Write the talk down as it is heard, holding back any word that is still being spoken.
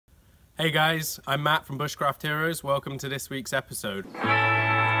Hey guys, I'm Matt from Bushcraft Heroes. Welcome to this week's episode.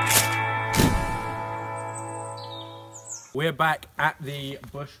 We're back at the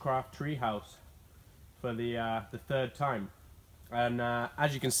Bushcraft Treehouse for the third time. And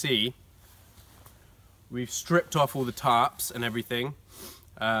as you can see, we've stripped off all the tarps and everything.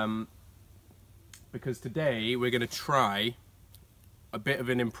 Because today we're going to try a bit of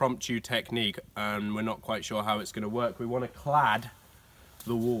an impromptu technique, and we're not quite sure how it's going to work. We want to clad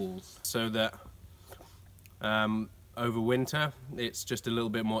the walls so that over winter it's just a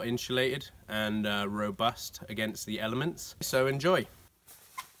little bit more insulated and robust against the elements. So enjoy.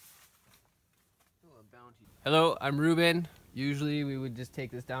 Hello, I'm Ruben. Usually we would just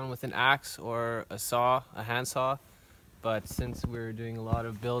take this down with an axe or a saw, a hand saw, but since we're doing a lot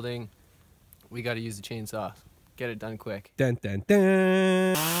of building, we got to use the chainsaw. Get it done quick. Dun, dun,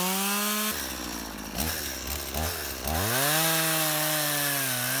 dun.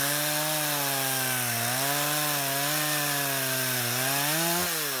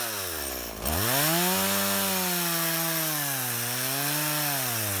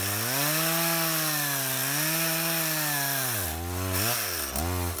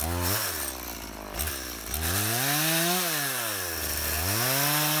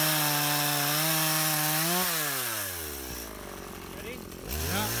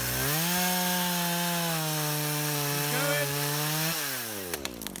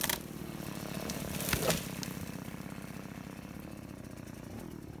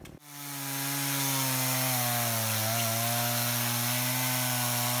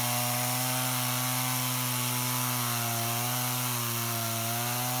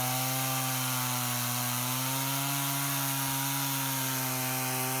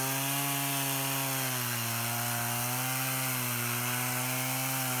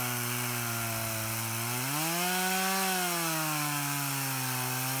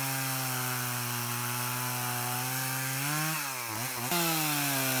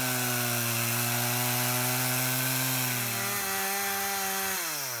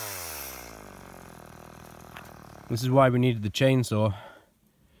 This is why we needed the chainsaw.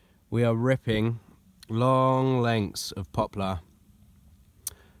 We are ripping long lengths of poplar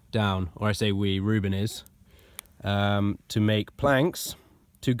down, or I say we, Ruben is, to make planks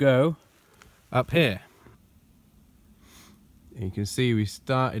to go up here. You can see we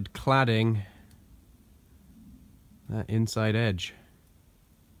started cladding that inside edge.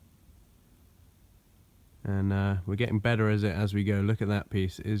 And we're getting better as we go. Look at that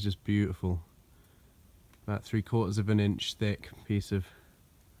piece, it is just beautiful. About 3/4 of an inch thick piece of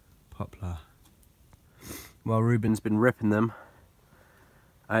poplar. While Ruben's been ripping them,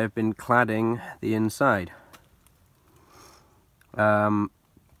 I have been cladding the inside.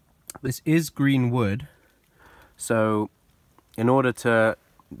 This is green wood, so in order to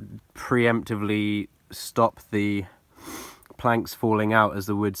preemptively stop the planks falling out as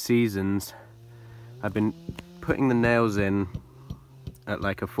the wood seasons, I've been putting the nails in at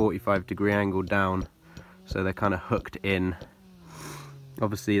like a 45-degree angle down, so they're kind of hooked in.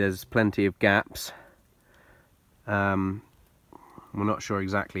 Obviously there's plenty of gaps. We're not sure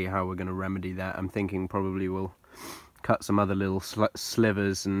exactly how we're going to remedy that. I'm thinking probably we'll cut some other little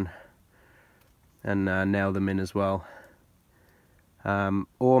slivers and nail them in as well.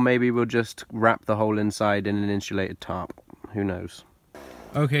 Or maybe we'll just wrap the whole inside in an insulated tarp. Who knows?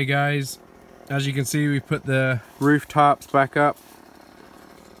 Okay guys, as you can see, we put the roof tarps back up.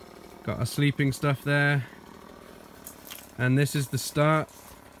 Got our sleeping stuff there. And this is the start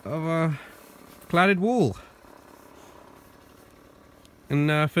of a cladded wall.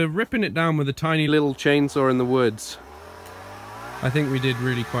 And for ripping it down with a tiny little chainsaw in the woods, I think we did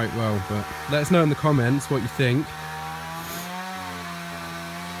really quite well. But let us know in the comments what you think.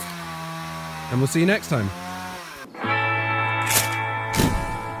 And we'll see you next time.